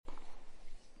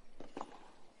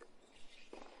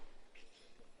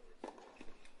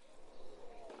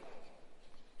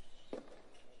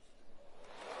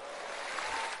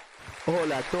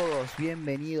Hola a todos,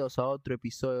 bienvenidos a otro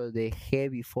episodio de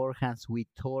Heavy Forehands with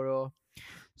Toro.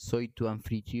 Soy tu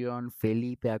anfitrión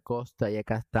Felipe Acosta y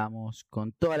acá estamos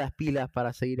con todas las pilas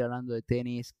para seguir hablando de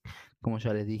tenis, como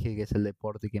ya les dije que es el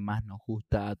deporte que más nos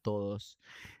gusta a todos.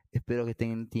 Espero que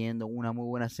estén teniendo una muy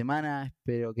buena semana,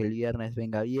 espero que el viernes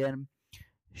venga bien.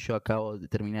 Yo acabo de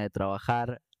terminar de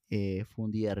trabajar, fue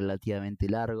un día relativamente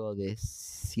largo de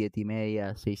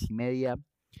 7:30 a 6:30.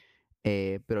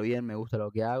 Pero bien, me gusta lo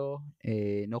que hago.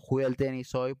 No jugué al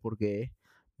tenis hoy porque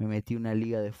me metí en una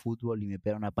liga de fútbol y me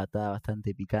pega una patada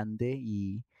bastante picante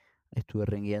y estuve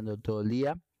rengueando todo el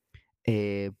día.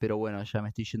 Pero bueno, ya me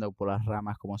estoy yendo por las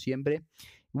ramas como siempre.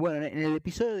 Bueno, en el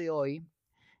episodio de hoy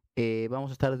vamos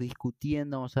a estar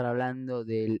discutiendo, vamos a estar hablando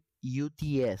del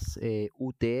UTS,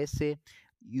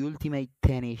 Ultimate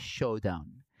Tennis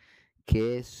Showdown,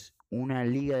 que es una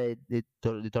liga de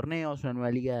torneos, una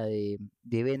nueva liga de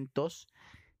eventos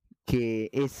que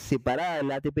es separada de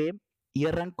la ATP y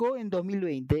arrancó en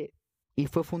 2020 y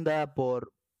fue fundada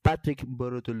por Patrick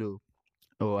Borotolou,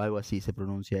 o algo así se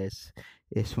pronuncia,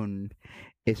 es un,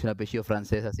 es un apellido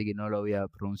francés, así que no lo voy a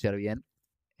pronunciar bien.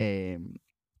 Eh,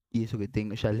 y eso que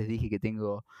tengo, ya les dije que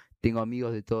tengo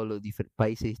amigos de todos los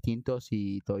países distintos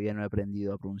y todavía no he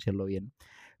aprendido a pronunciarlo bien.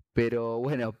 Pero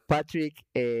bueno, Patrick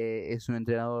es un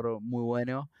entrenador muy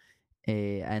bueno.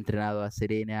 Ha entrenado a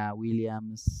Serena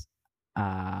Williams,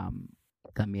 a,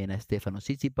 también a Stefano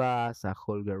Tsitsipas, a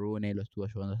Holger Rune, lo estuvo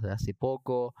ayudando desde hace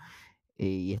poco,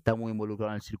 y está muy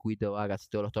involucrado en el circuito, va a casi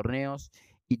todos los torneos.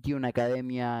 Y tiene una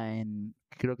academia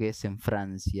creo que es en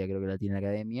Francia, creo que la tiene la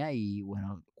academia. Y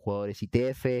bueno, jugadores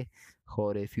ITF,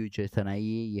 jugadores de Future están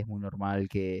ahí y es muy normal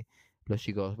que los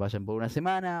chicos vayan por una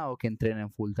semana o que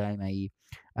entrenen full time ahí.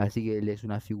 Así que él es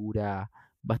una figura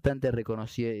bastante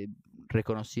reconocida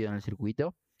en el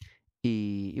circuito.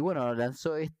 Y bueno,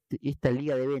 lanzó esta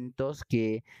liga de eventos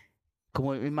que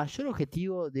como el mayor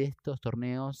objetivo de estos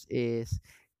torneos es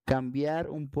cambiar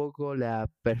un poco la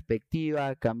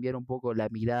perspectiva, cambiar un poco la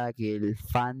mirada que el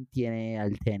fan tiene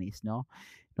al tenis, ¿no?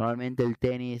 Normalmente el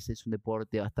tenis es un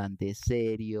deporte bastante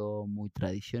serio, muy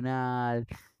tradicional.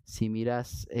 Si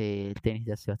miras el tenis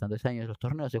de hace bastantes años, los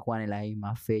torneos se juegan en la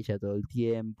misma fecha todo el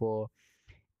tiempo.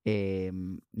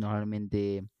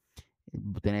 Normalmente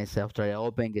tenés Australia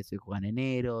Open que se juega en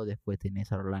enero, después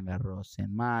tenés a Roland Garros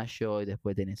en mayo, y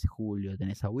después tenés julio,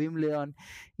 tenés a Wimbledon,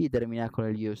 y terminás con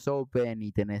el US Open,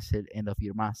 y tenés el End of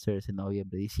Year Masters en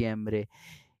noviembre, diciembre,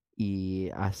 y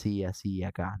así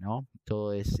acá, ¿no?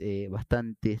 Todo es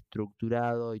bastante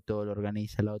estructurado y todo lo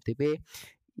organiza la OTP,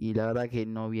 y la verdad que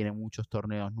no vienen muchos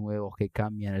torneos nuevos que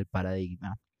cambian el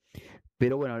paradigma.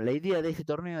 Pero bueno, la idea de este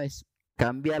torneo es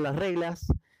cambiar las reglas,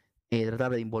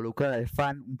 tratar de involucrar al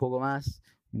fan un poco más,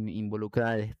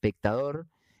 involucrar al espectador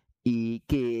y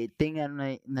que tengan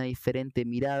una diferente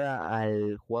mirada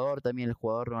al jugador. También el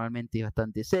jugador normalmente es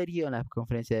bastante serio, en las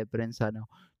conferencias de prensa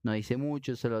no dice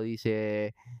mucho, solo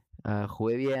dice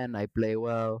jugué bien, I play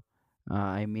well,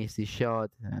 I missed this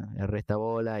shot, erré esta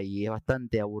bola, y es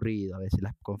bastante aburrido a veces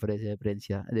las conferencias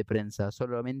de prensa.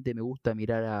 Solamente me gusta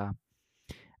mirar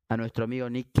a nuestro amigo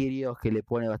Nick Kyrgios, que le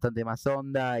pone bastante más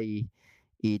onda y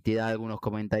te da algunos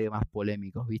comentarios más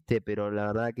polémicos, ¿viste? Pero la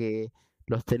verdad que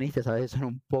los tenistas a veces son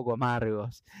un poco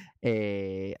amargos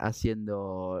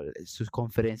haciendo sus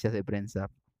conferencias de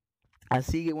prensa.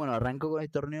 Así que bueno, arrancó con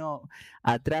el torneo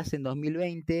atrás en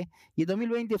 2020 y en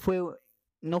 2020 fue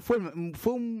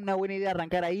una buena idea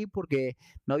arrancar ahí porque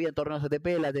no había torneos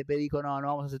ATP. La ATP dijo no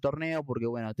vamos a hacer torneo porque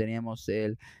bueno, teníamos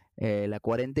la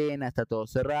cuarentena, está todo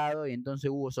cerrado, y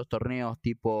entonces hubo esos torneos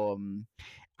tipo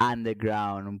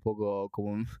underground, un poco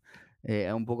como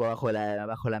un poco bajo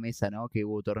la mesa, ¿no? Que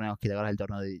hubo torneos, que te acuerdas el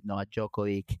torneo de Novak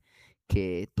Djokovic,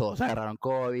 que todos agarraron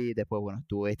COVID. Después bueno,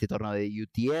 estuvo este torneo de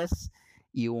UTS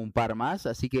y hubo un par más,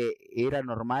 así que era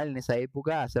normal en esa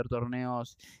época hacer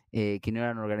torneos que no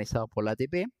eran organizados por la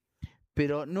ATP,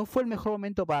 pero no fue el mejor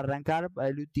momento para arrancar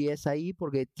el UTS ahí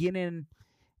porque tienen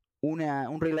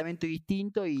un reglamento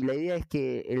distinto, y la idea es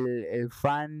que el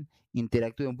fan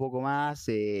interactúe un poco más,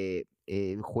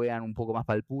 juegan un poco más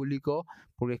para el público,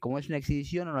 porque como es una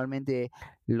exhibición, normalmente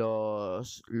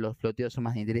los floteos son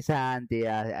más interesantes,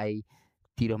 hay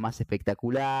tiros más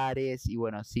espectaculares, y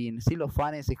bueno, sin los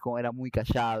fans es como era muy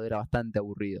callado, era bastante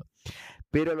aburrido.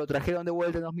 Pero lo trajeron de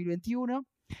vuelta en 2021.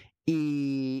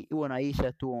 Y bueno, ahí ya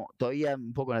estuvo todavía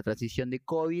un poco en la transición de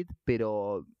COVID,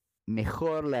 pero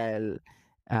mejor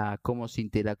cómo se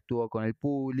interactuó con el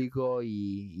público,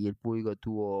 y el público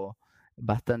tuvo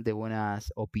bastante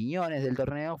buenas opiniones del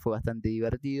torneo. Fue bastante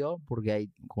divertido porque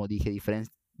hay, como dije,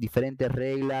 diferentes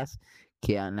reglas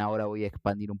que ahora voy a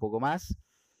expandir un poco más.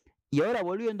 Y ahora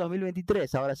volvió en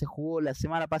 2023, ahora se jugó la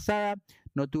semana pasada,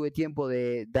 no tuve tiempo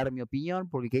de dar mi opinión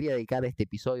porque quería dedicar este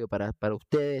episodio para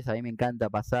ustedes, a mí me encanta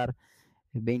pasar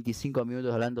 25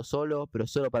 minutos hablando solo, pero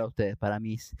solo para ustedes, para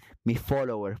mis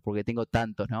followers, porque tengo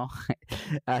tantos, ¿no?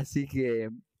 Así que,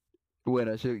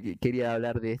 bueno, yo quería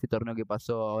hablar de este torneo que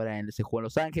pasó ahora, se jugó en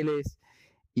Los Ángeles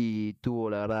y tuvo,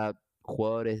 la verdad,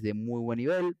 jugadores de muy buen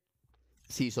nivel.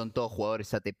 Sí, son todos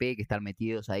jugadores ATP que están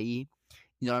metidos ahí.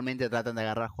 Y normalmente tratan de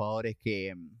agarrar jugadores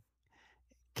que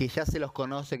ya se los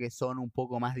conoce, que son un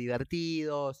poco más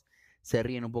divertidos, se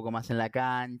ríen un poco más en la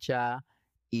cancha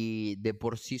y de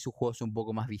por sí su juego es un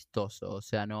poco más vistoso. O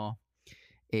sea, no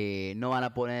van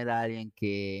a poner a alguien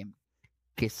que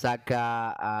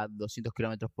saca a 200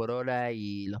 kilómetros por hora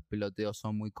y los peloteos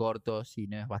son muy cortos y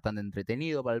no es bastante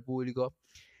entretenido para el público.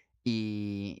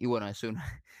 Y bueno, es una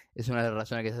de las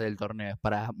razones que se hace el torneo, es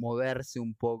para moverse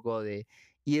un poco, de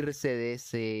irse de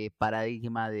ese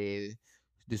paradigma de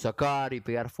sacar y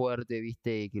pegar fuerte,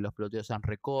 ¿viste? Y que los peloteos sean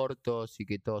recortos y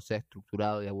que todo sea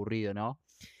estructurado y aburrido, ¿no?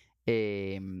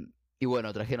 Y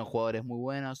bueno, trajeron jugadores muy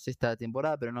buenos esta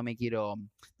temporada, pero no me quiero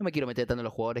meter tanto en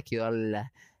los jugadores, quiero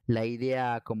dar la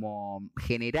idea como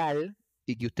general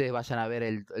y que ustedes vayan a ver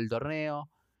el torneo.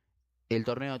 El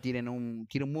torneo tiene un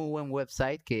muy buen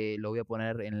website que lo voy a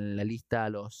poner en la lista,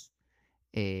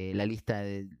 la lista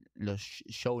de los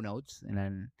show notes,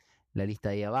 en la lista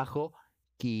de ahí abajo.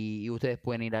 Y ustedes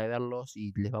pueden ir a verlos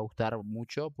y les va a gustar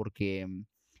mucho porque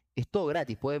es todo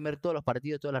gratis. Pueden ver todos los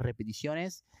partidos, todas las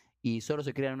repeticiones y solo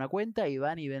se crean una cuenta y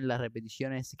van y ven las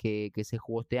repeticiones que se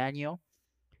jugó este año.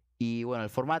 Y bueno, el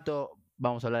formato,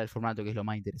 vamos a hablar del formato que es lo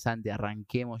más interesante.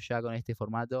 Arranquemos ya con este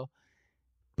formato.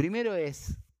 Primero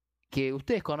es que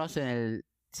ustedes conocen el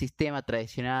sistema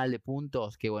tradicional de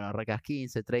puntos, que bueno, arrancas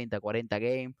 15, 30, 40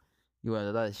 game, y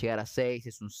bueno, tratás de llegar a 6,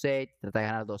 es un set, tratás de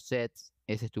ganar 2 sets,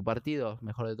 ese es tu partido,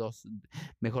 mejor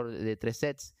de 3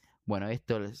 sets. Bueno,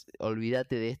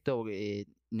 olvídate de esto, porque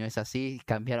no es así,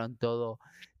 cambiaron todo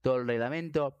el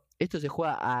reglamento. Esto se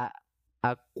juega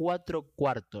a 4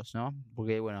 cuartos, ¿no?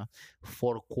 Porque bueno,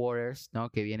 4 quarters, ¿no?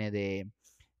 Que viene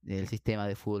del sistema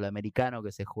de fútbol americano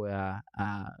que se juega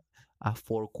a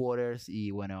 4 quarters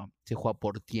y bueno, se juega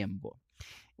por tiempo.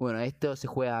 Bueno, esto se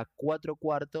juega a 4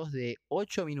 cuartos de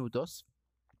 8 minutos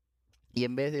y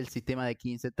en vez del sistema de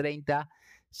 15-30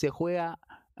 se juega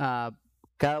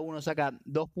cada uno saca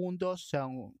 2 puntos, o sea,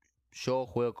 yo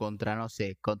juego contra, no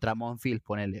sé, contra Monfield,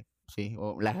 ponele, ¿sí?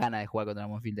 O las ganas de jugar contra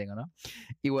Monfield tengo, ¿no?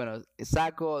 Y bueno,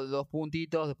 saco 2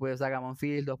 puntitos, después saca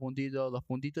Monfield, 2 puntitos, 2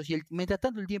 puntitos, y mientras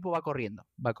tanto el tiempo va corriendo,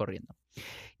 va corriendo.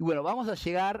 Y bueno, vamos a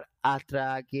llegar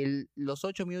hasta que los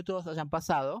 8 minutos hayan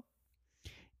pasado,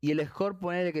 y el score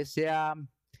ponele que sea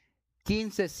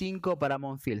 15-5 para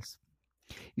Monfields.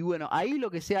 Y bueno, ahí lo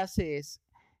que se hace es,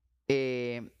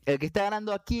 el que está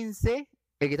ganando a 15,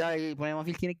 el que está, ponele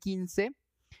Monfields tiene 15,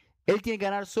 él tiene que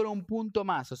ganar solo un punto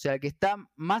más. O sea, el que está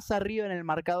más arriba en el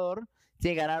marcador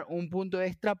tiene que ganar un punto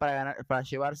extra para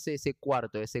llevarse ese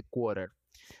cuarto, ese quarter.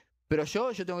 Pero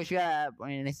yo tengo que llegar,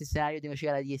 en ese escenario tengo que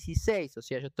llegar a 16. O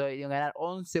sea, tengo que ganar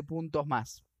 11 puntos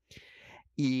más.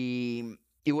 Y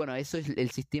bueno, eso es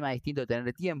el sistema distinto de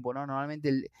tener tiempo, ¿no?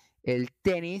 Normalmente el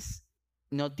tenis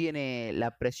no tiene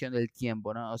la presión del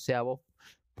tiempo, ¿no? O sea, vos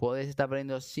podés estar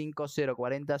perdiendo 5-0,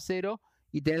 40-0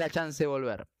 y tener la chance de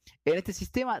volver. En este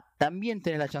sistema también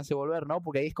tenés la chance de volver, ¿no?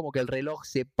 Porque ahí es como que el reloj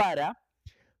se para,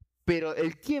 pero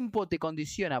el tiempo te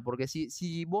condiciona, porque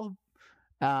si vos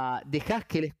dejás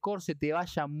que el score se te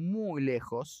vaya muy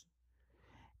lejos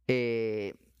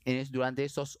durante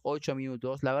esos 8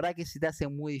 minutos, la verdad que se te hace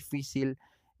muy difícil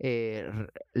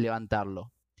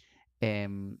levantarlo.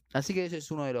 Así que ese es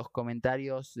uno de los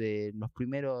comentarios de los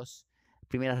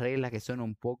primeras reglas que son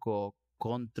un poco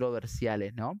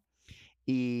controversiales, ¿no?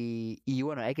 Y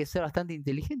bueno, hay que ser bastante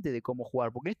inteligente de cómo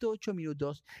jugar, porque en estos 8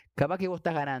 minutos, capaz que vos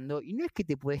estás ganando, y no es que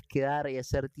te puedes quedar y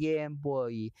hacer tiempo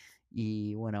y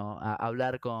bueno,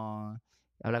 hablar con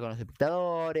los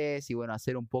espectadores y bueno,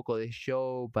 hacer un poco de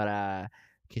show para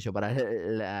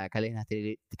las cadenas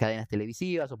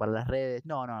televisivas o para las redes.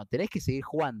 No, tenés que seguir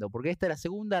jugando, porque esta es la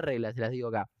segunda regla, se las digo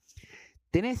acá.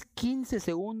 Tenés 15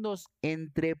 segundos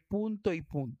entre punto y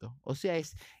punto. O sea,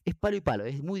 es palo y palo,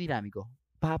 es muy dinámico.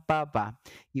 Pa.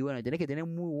 Y bueno, tenés que tener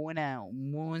un muy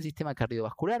buen sistema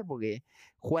cardiovascular porque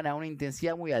juegan a una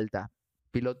intensidad muy alta.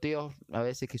 Piloteos a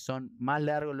veces que son más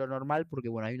largos de lo normal porque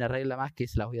bueno, hay una regla más que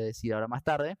se las voy a decir ahora más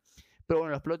tarde. Pero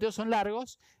bueno, los piloteos son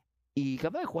largos y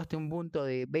capaz que jugaste un punto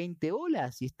de 20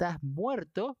 bolas y estás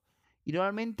muerto. Y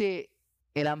normalmente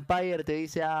el umpire te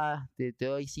dice, te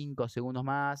doy 5 segundos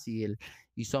más y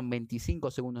son 25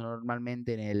 segundos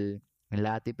normalmente en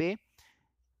la ATP.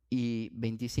 y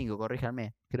 25,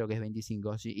 corríjanme, creo que es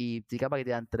 25. Sí, y capaz que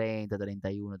te dan 30,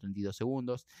 31, 32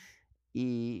 segundos.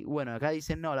 Y bueno, acá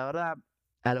dicen, no, la verdad,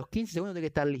 a los 15 segundos tiene que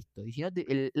estar listo. Y si no,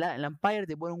 el umpire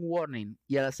te pone un warning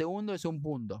y al segundo es un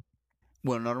punto.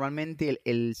 Bueno, normalmente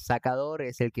el sacador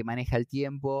es el que maneja el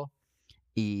tiempo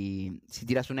y si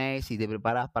tiras una ace y te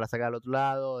preparas para sacar al otro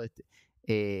lado,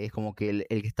 es como que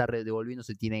el que está devolviendo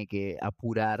se tiene que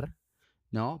apurar,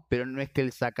 ¿no? Pero no es que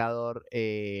el sacador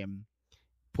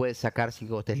puede sacar si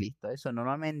vos estés listo. Eso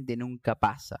normalmente nunca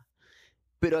pasa.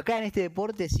 Pero acá en este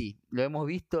deporte sí, lo hemos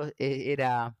visto,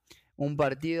 era un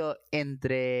partido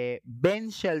entre Ben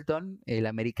Shelton, el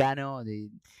americano,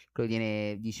 creo que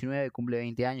tiene 19, cumple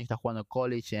 20 años, está jugando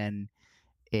college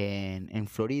en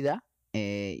Florida.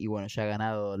 Y bueno, ya ha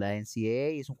ganado la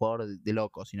NCAA y es un jugador de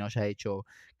loco, si no, ya ha hecho,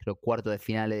 creo, cuarto de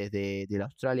finales de la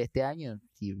Australia este año.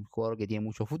 Y un jugador que tiene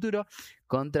mucho futuro.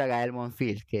 Contra Gael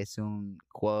Monfils, que es un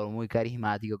jugador muy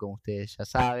carismático, como ustedes ya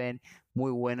saben.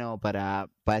 Muy bueno para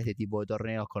este tipo de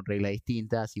torneos con reglas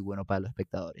distintas y bueno para los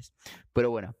espectadores. Pero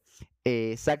bueno,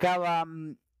 sacaba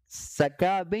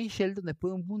Ben Shelton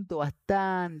después de un punto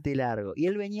bastante largo. Y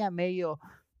él venía medio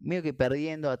que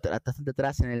perdiendo bastante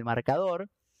atrás en el marcador.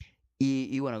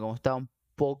 Y bueno, como estaba un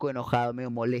poco enojado,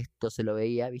 medio molesto, se lo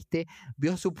veía, ¿viste?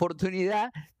 Vio su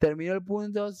oportunidad, terminó el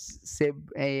punto,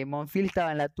 Monfils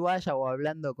estaba en la toalla o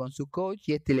hablando con su coach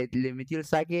y le metió el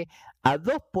saque a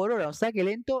 2 por hora, un saque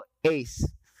lento, ace.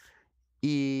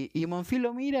 Y Monfils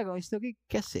lo mira como diciendo,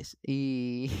 ¿qué haces?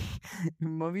 Y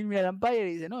Monfils mira al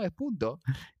umpire y dice, no, es punto.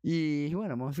 Y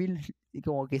bueno, Monfils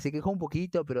como que se quejó un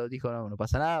poquito, pero dijo, no, no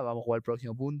pasa nada, vamos a jugar el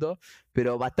próximo punto.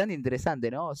 Pero bastante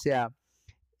interesante, ¿no? O sea,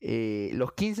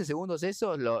 los 15 segundos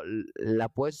esos, la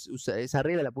puedes usar, esa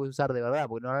regla la puedes usar de verdad,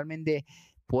 porque normalmente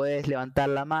puedes levantar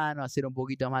la mano, hacer un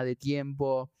poquito más de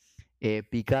tiempo,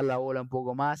 picar la bola un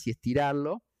poco más y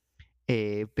estirarlo.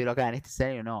 Pero acá en este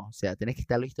escenario no, o sea, tenés que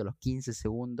estar listo los 15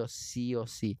 segundos sí o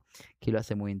sí, que lo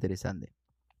hace muy interesante.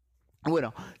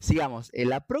 Bueno, sigamos.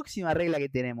 La próxima regla que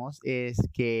tenemos es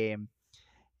que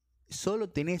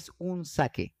solo tenés un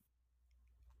saque.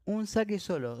 Un saque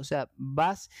solo. O sea,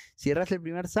 si erras el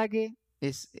primer saque,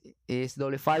 es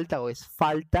doble falta o es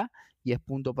falta y es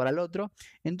punto para el otro.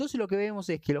 Entonces lo que vemos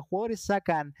es que los jugadores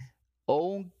sacan o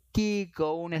un kick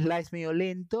o un slice medio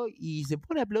lento y se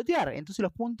pone a pelotear. Entonces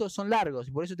los puntos son largos.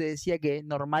 Y por eso te decía que es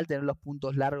normal tener los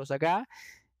puntos largos acá.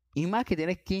 Y más que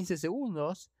tenés 15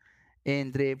 segundos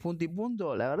entre punto y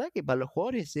punto, la verdad que para los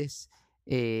jugadores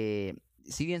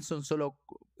si bien son solo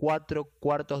 4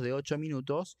 cuartos de 8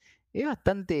 minutos, es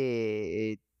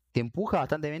bastante, te empuja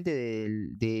bastante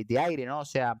de aire, ¿no? O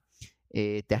sea,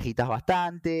 te agitas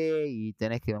bastante y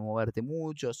tenés que moverte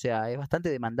mucho, o sea, es bastante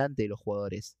demandante de los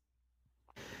jugadores.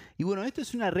 Y bueno, esto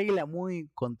es una regla muy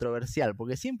controversial,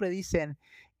 porque siempre dicen,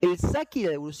 el saque y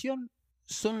la devolución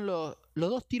son los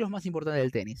dos tiros más importantes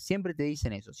del tenis, siempre te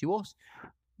dicen eso. Si vos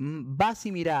vas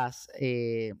y mirás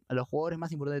a los jugadores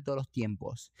más importantes de todos los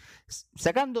tiempos,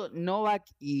 sacando Novak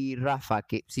y Rafa,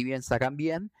 que si bien sacan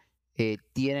bien,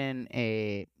 tienen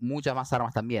muchas más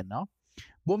armas también, ¿no?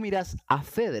 Vos mirás a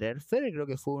Federer creo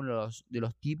que fue uno de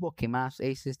los tipos que más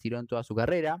aces tiró en toda su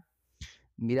carrera.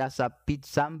 Mirás a Pete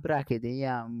Sampras que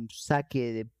tenía un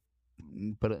saque de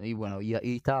y bueno, y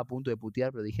estaba a punto de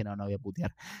putear, pero dije, no, no voy a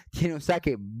putear. Tiene un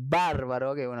saque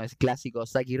bárbaro, que bueno, es clásico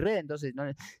saque y red, entonces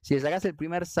si le sacás el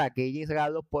primer saque y sacaba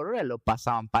 2 por hora, lo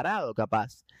pasaban parado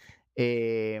capaz.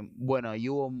 Bueno, y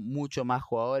hubo muchos más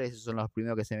jugadores, esos son los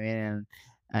primeros que se me vienen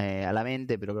a la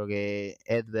mente, pero creo que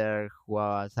Edberg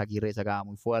jugaba saque y red, sacaba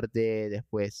muy fuerte,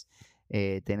 después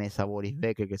tenés a Boris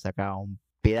Becker que sacaba un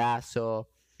pedazo.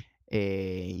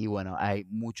 Y bueno, hay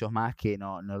muchos más que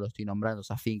no lo estoy nombrando.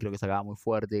 Safin creo que sacaba muy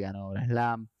fuerte, ganó la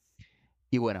Slam.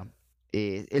 Y bueno,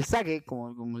 el saque,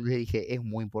 como les dije, es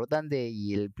muy importante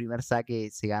y el primer saque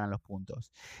se ganan los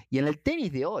puntos. Y en el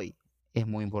tenis de hoy es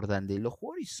muy importante. Los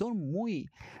jugadores son muy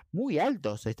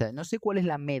altos. No sé cuál es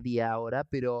la media ahora,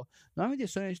 pero normalmente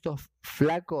son estos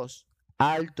flacos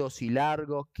altos y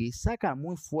largos que sacan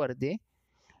muy fuerte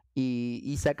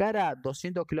y sacar a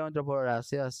 200 kilómetros por hora, o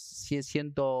sea, 100,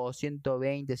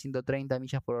 120, 130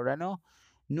 millas por hora, no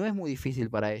es muy difícil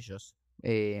para ellos,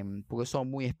 porque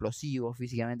son muy explosivos,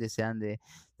 físicamente se han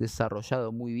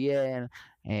desarrollado muy bien,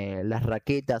 las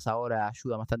raquetas ahora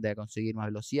ayudan bastante a conseguir más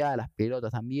velocidad, las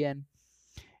pelotas también.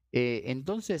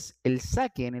 Entonces, el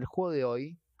saque en el juego de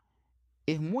hoy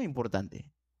es muy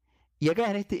importante. Y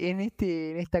acá en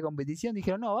esta competición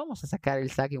dijeron, no, vamos a sacar el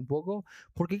saque un poco,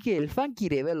 porque ¿qué? El fan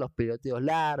quiere ver los peloteos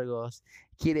largos,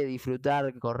 quiere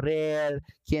disfrutar, correr,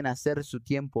 quieren hacer su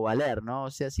tiempo valer, ¿no? O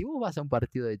sea, si vos vas a un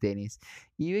partido de tenis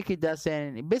y ves que te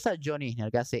hacen, ves a John Isner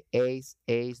que hace ace,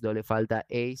 ace, doble falta,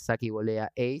 ace, saque y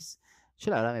volea, ace, yo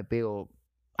la verdad me pego,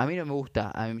 a mí no me gusta,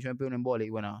 a mí yo me pego un embole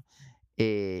y bueno,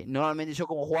 normalmente yo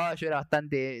como jugaba yo era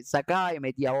bastante, sacaba y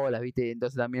metía bolas, ¿viste?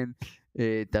 Entonces también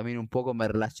un poco me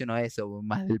relaciono a eso,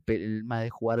 más de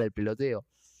jugar del peloteo.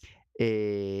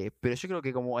 Pero yo creo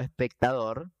que como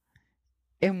espectador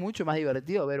es mucho más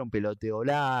divertido ver un peloteo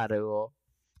largo,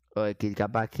 que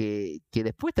capaz que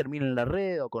después termine en la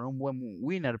red o con un buen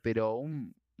winner, pero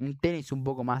un tenis un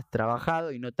poco más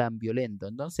trabajado y no tan violento.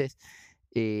 Entonces,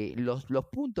 los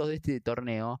puntos de este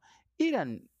torneo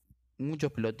eran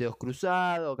muchos peloteos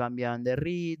cruzados, cambiaban de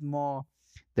ritmo,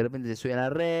 de repente se subían a la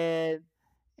red,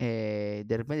 de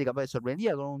repente capaz de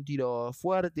sorprendía con un tiro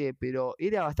fuerte, pero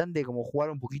era bastante como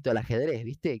jugar un poquito al ajedrez,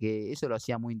 ¿viste? Que eso lo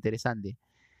hacía muy interesante.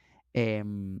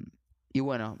 Em, y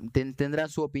bueno, tendrán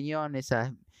su opinión, esa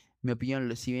es mi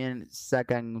opinión, si bien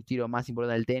sacan un tiro más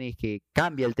importante del tenis, que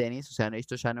cambia el tenis, o sea,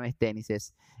 esto ya no es tenis,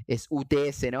 es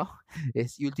UTS, ¿no?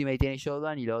 Es Ultimate Tennis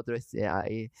Showdown y lo otro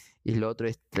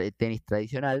es tenis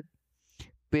tradicional,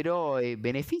 pero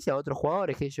beneficia a otros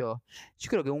jugadores que yo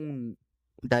creo que un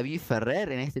David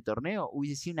Ferrer en este torneo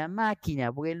hubiese sido una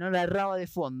máquina, porque él no la erraba de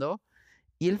fondo,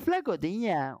 y el flaco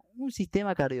tenía un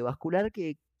sistema cardiovascular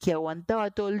que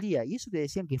aguantaba todo el día. Y eso que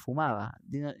decían que fumaba.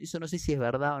 Eso no sé si es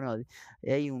verdad o no.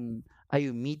 Hay un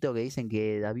mito que dicen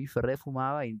que David Ferrer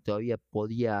fumaba y todavía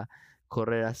podía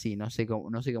correr así. No sé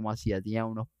cómo hacía. Tenía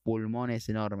unos pulmones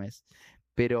enormes.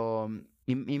 Pero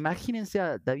imagínense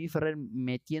a David Ferrer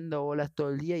metiendo bolas todo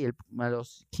el día y a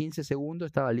los 15 segundos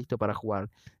estaba listo para jugar.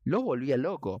 Los volvía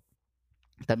loco.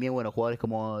 También, bueno, jugadores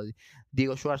como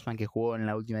Diego Schwartzman, que jugó en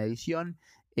la última edición,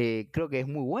 creo que es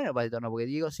muy bueno para el torneo, porque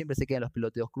Diego siempre se queda en los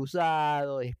peloteos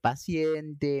cruzados, es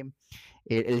paciente,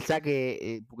 el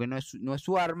saque, porque no es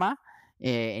su arma,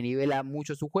 nivela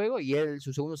mucho su juego y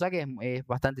su segundo saque es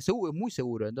bastante seguro, es muy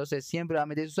seguro, entonces siempre va a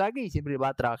meter su saque y siempre va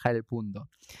a trabajar el punto.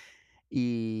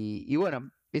 Y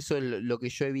bueno, eso es lo que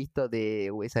yo he visto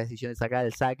de esa decisión de sacar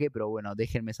el saque, pero bueno,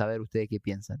 déjenme saber ustedes qué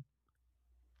piensan.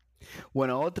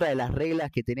 Bueno, otra de las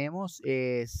reglas que tenemos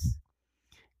es,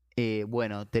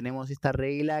 bueno, tenemos esta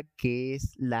regla que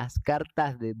es las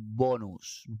cartas de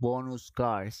bonus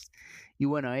cards. Y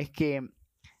bueno, es que,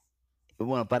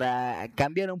 bueno, para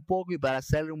cambiar un poco y para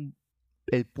hacer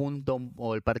el punto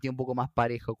o el partido un poco más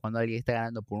parejo cuando alguien está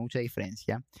ganando por mucha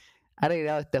diferencia, ha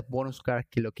agregado estas bonus cards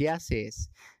que lo que hace es,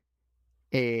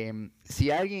 si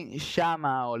alguien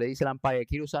llama o le dice al umpire,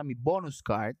 quiero usar mi bonus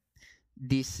card,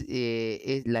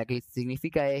 la que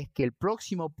significa es que el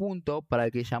próximo punto para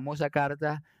el que llamó esa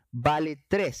carta vale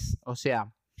 3. O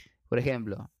sea, por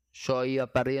ejemplo, yo iba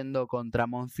perdiendo contra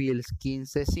Monfils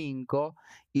 15-5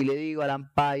 y le digo al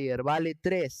umpire, vale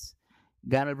 3.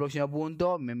 Gano el próximo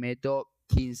punto, me meto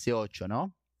 15-8,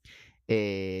 ¿no?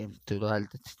 Estoy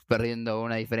perdiendo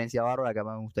una diferencia bárbara, que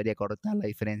me gustaría cortar la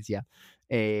diferencia.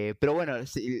 Pero bueno,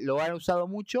 lo han usado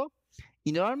mucho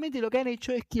y normalmente lo que han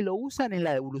hecho es que lo usan en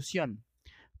la devolución.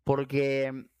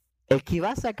 Porque el que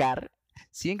va a sacar,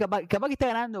 si bien capaz que está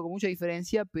ganando con mucha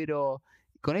diferencia, pero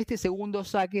con este segundo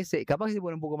saque, capaz que se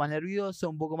pone un poco más nervioso,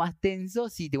 un poco más tenso,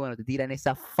 si bueno, te tiran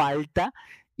esa falta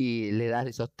y le das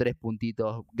esos 3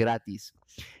 puntitos gratis.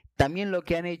 También lo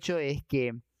que han hecho es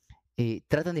que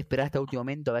tratan de esperar hasta el último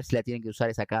momento a ver si la tienen que usar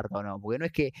esa carta o no. Porque no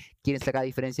es que quieren sacar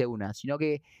diferencia de una, sino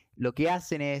que lo que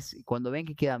hacen es, cuando ven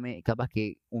que queda capaz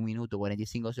que 1 minuto,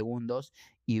 45 segundos,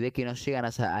 y ve que no llegan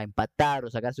a empatar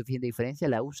o sacar suficiente diferencia,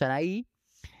 la usan ahí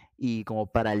y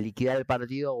como para liquidar el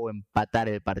partido o empatar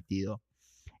el partido.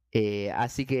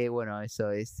 Así que bueno,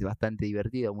 eso es bastante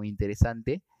divertido, muy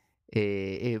interesante.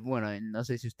 Bueno, no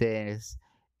sé si ustedes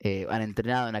han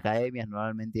entrenado en academias,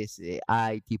 normalmente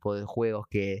hay tipo de juegos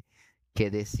que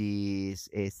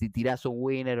decís, si tirás un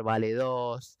winner vale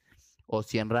 2, o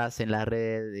si enras en la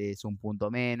red es un punto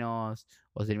menos,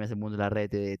 o si terminas en punto en la red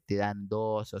te dan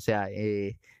 2, o sea,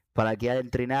 para el que ha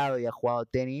entrenado y ha jugado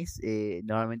tenis,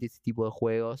 normalmente ese tipo de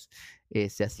juegos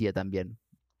se hacía también.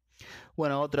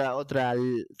 Bueno, otra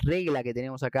regla que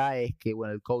tenemos acá es que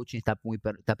bueno, el coaching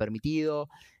está permitido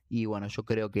y bueno, yo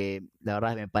creo que la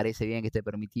verdad me parece bien que esté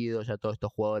permitido, ya todos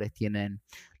estos jugadores tienen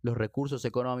los recursos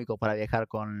económicos para viajar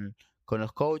con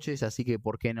los coaches, así que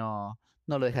 ¿por qué no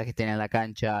lo dejas que estén en la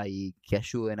cancha y que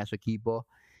ayuden a su equipo?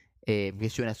 Que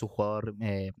ayuden a su jugador,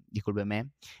 discúlpeme.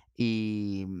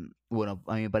 Y bueno,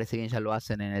 a mí me parece bien, ya lo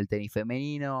hacen en el tenis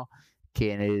femenino,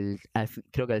 que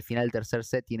creo que al final del tercer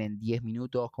set tienen 10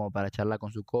 minutos como para charlar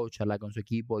con su coach, charlar con su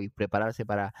equipo y prepararse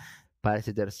para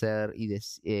ese tercer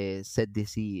set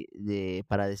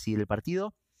para decidir el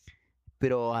partido.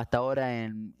 Pero hasta ahora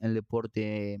en el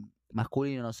deporte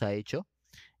masculino no se ha hecho.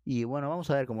 Y bueno, vamos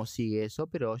a ver cómo sigue eso,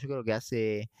 pero yo creo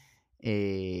que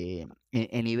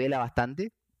nivela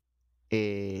bastante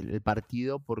el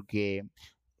partido, porque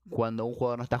cuando un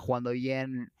jugador no está jugando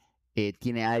bien,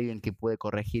 tiene alguien que puede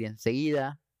corregir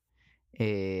enseguida.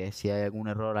 Si hay algún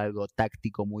error, algo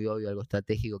táctico muy obvio, algo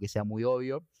estratégico que sea muy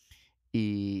obvio.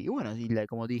 Y bueno,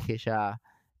 como dije ya,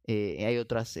 hay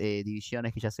otras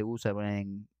divisiones que ya se usa.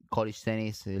 En college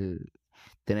tennis,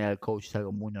 tener al coach es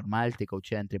algo muy normal. Te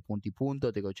coachea entre punto y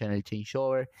punto, te coachea en el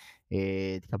changeover,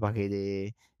 capaz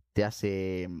que te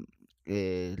hace,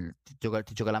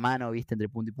 te choca la mano, ¿viste? Entre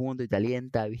punto y punto y te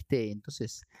alienta, ¿viste?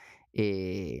 Entonces,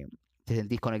 te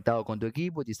sentís conectado con tu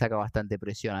equipo y te saca bastante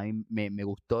presión. A mí me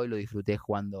gustó y lo disfruté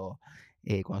cuando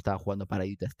estaba jugando para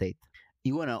Utah State.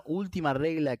 Y bueno, última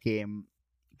regla que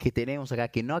tenemos acá,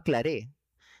 que no aclaré.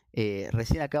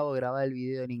 Recién acabo de grabar el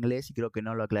video en inglés y creo que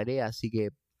no lo aclaré, así que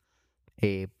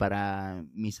para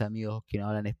mis amigos que no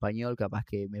hablan español, capaz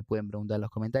que me pueden preguntar en los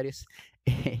comentarios.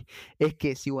 Es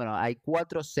que sí, bueno, hay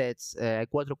 4 sets, hay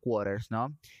 4 quarters,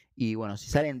 ¿no? Y bueno, si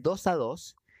salen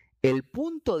 2-2, el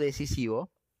punto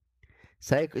decisivo,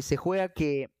 se juega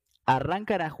que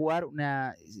arrancan a jugar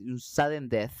un sudden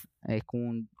death, es como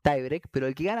un tiebreak, pero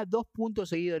el que gana 2 puntos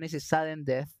seguidos en ese sudden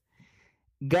death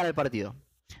gana el partido.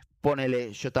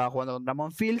 Ponele, yo estaba jugando contra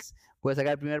Monfils, voy a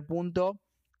sacar el primer punto,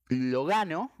 lo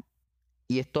gano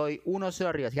y estoy 1-0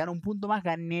 arriba. Si gano un punto más,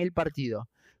 gané el partido.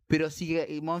 Pero si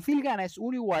Monfils gana, es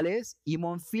 1 iguales y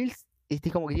Monfils es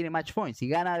como que tiene match point. Si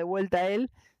gana de vuelta él,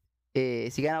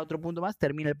 si gana otro punto más,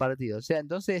 termina el partido. O sea,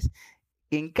 entonces,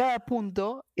 en cada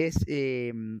punto es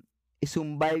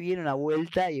un va y viene, una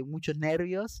vuelta y muchos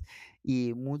nervios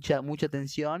y mucha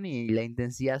tensión y la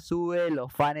intensidad sube,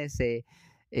 los fans se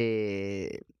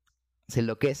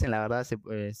enloquecen, la verdad.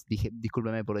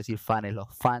 Discúlpeme por decir fans,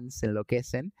 los fans se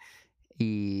enloquecen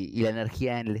y la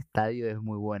energía en el estadio es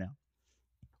muy buena.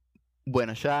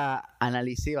 Bueno, ya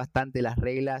analicé bastante las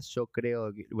reglas. Yo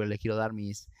creo que, bueno, les quiero dar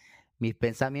mis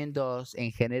pensamientos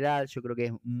en general. Yo creo que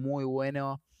es muy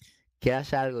bueno que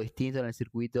haya algo distinto en el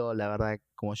circuito. La verdad,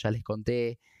 como ya les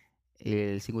conté,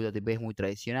 el circuito ATP es muy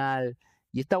tradicional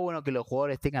y está bueno que los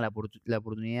jugadores tengan la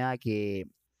oportunidad que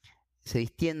se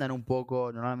distiendan un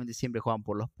poco. Normalmente siempre juegan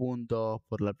por los puntos,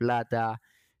 por la plata.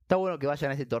 Está bueno que vayan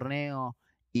a este torneo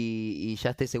y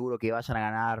ya esté seguro que vayan a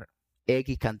ganar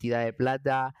X cantidad de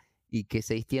plata y que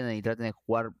se distiendan y traten de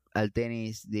jugar al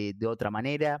tenis de otra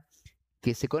manera.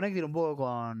 Que se conecten un poco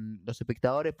con los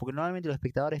espectadores, porque normalmente los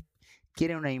espectadores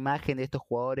quieren una imagen de estos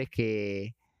jugadores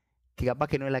que capaz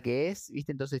que no es la que es,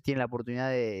 ¿viste? Entonces tienen la oportunidad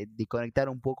de conectar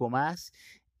un poco más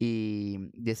y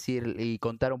decir y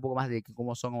contar un poco más de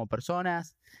cómo son como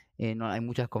personas. No, hay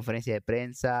muchas conferencias de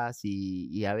prensa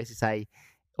y a veces hay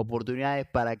oportunidades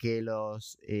para que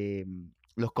los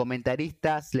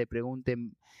comentaristas le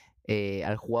pregunten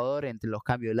al jugador entre los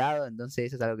cambios de lado. Entonces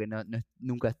eso es algo que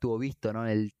nunca estuvo visto, ¿no?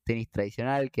 En el tenis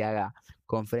tradicional, que haga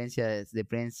conferencias de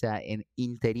prensa en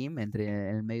interim, en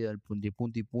el medio del punto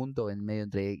y punto, en el medio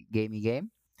entre game y game.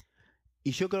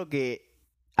 Y yo creo que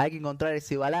hay que encontrar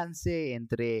ese balance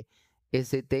entre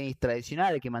ese tenis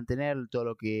tradicional, hay que mantener todo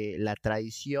lo que la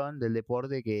tradición del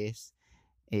deporte, que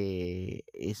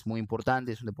es muy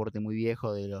importante, es un deporte muy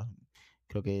viejo,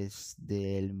 creo que es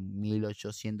del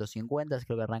 1850,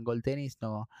 creo que arrancó el tenis.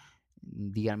 No,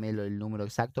 díganme el número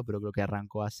exacto, pero creo que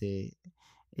arrancó hace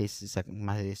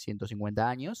más de 150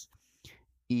 años.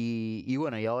 Y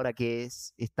bueno, y ahora que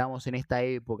estamos en esta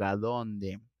época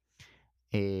donde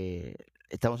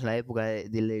estamos en la época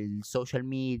del social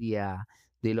media,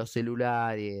 de los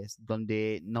celulares,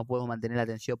 donde no podemos mantener la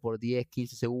atención por 10,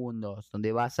 15 segundos,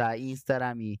 donde vas a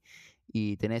Instagram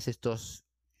y tenés estos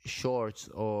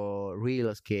shorts o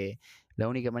reels que la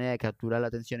única manera de capturar la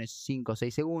atención es 5 o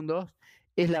 6 segundos,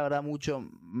 es la verdad mucho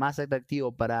más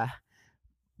atractivo para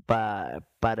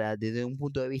desde un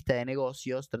punto de vista de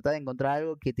negocios, tratar de encontrar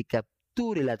algo que te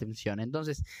capture la atención.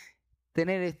 Entonces,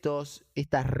 tener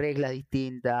estas reglas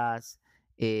distintas,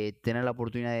 tener la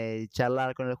oportunidad de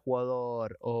charlar con el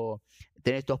jugador o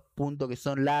tener estos puntos que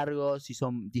son largos y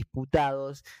son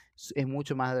disputados, es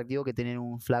mucho más atractivo que tener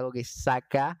un flaco que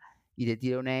saca y te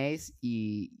tira una ace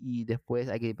y después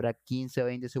hay que esperar 15 o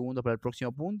 20 segundos para el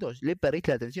próximo punto. Le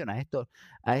perdiste la atención a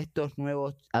estos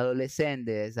nuevos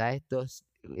adolescentes, a estos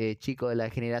chicos de la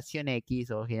generación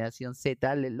X o generación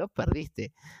Z, los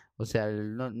perdiste. O sea,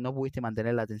 no pudiste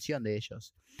mantener la atención de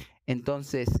ellos.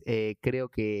 Entonces, creo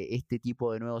que este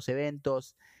tipo de nuevos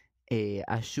eventos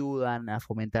ayudan a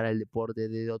fomentar el deporte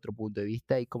desde otro punto de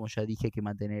vista y como ya dije, hay que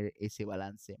mantener ese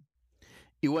balance.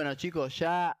 Y bueno, chicos,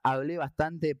 ya hablé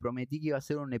bastante, prometí que iba a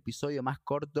ser un episodio más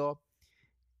corto,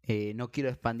 no quiero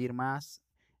expandir más.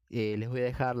 Les voy a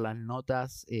dejar las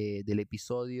notas del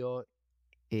episodio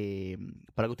eh,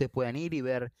 para que ustedes puedan ir y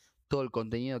ver todo el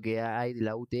contenido que hay de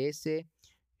la UTS.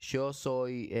 Yo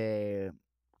soy,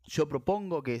 yo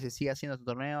propongo que se siga haciendo estos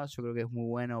torneos, yo creo que es muy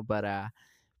bueno para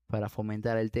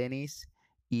fomentar el tenis.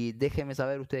 Y déjenme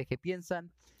saber ustedes qué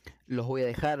piensan. Los voy a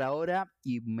dejar ahora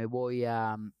y me voy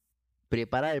a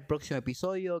preparar el próximo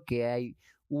episodio,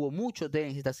 hubo mucho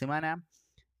tenis esta semana,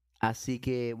 así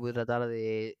que voy a tratar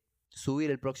de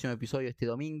subir el próximo episodio este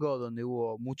domingo, donde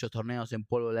hubo muchos torneos en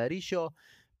polvo ladrillo,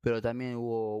 pero también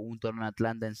hubo un torneo en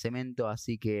Atlanta en cemento,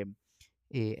 así que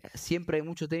siempre hay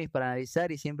mucho tenis para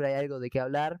analizar y siempre hay algo de qué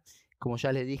hablar. Como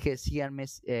ya les dije, síganme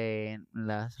en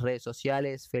las redes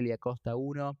sociales, Feli Acosta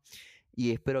 1,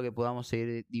 y espero que podamos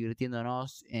seguir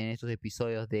divirtiéndonos en estos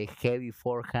episodios de Heavy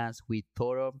Forehands with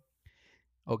Toro.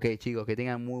 Ok, chicos, que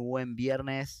tengan muy buen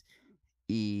viernes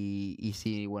y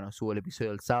sí, bueno, subo el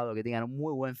episodio el sábado, que tengan un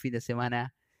muy buen fin de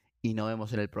semana y nos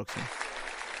vemos en el próximo.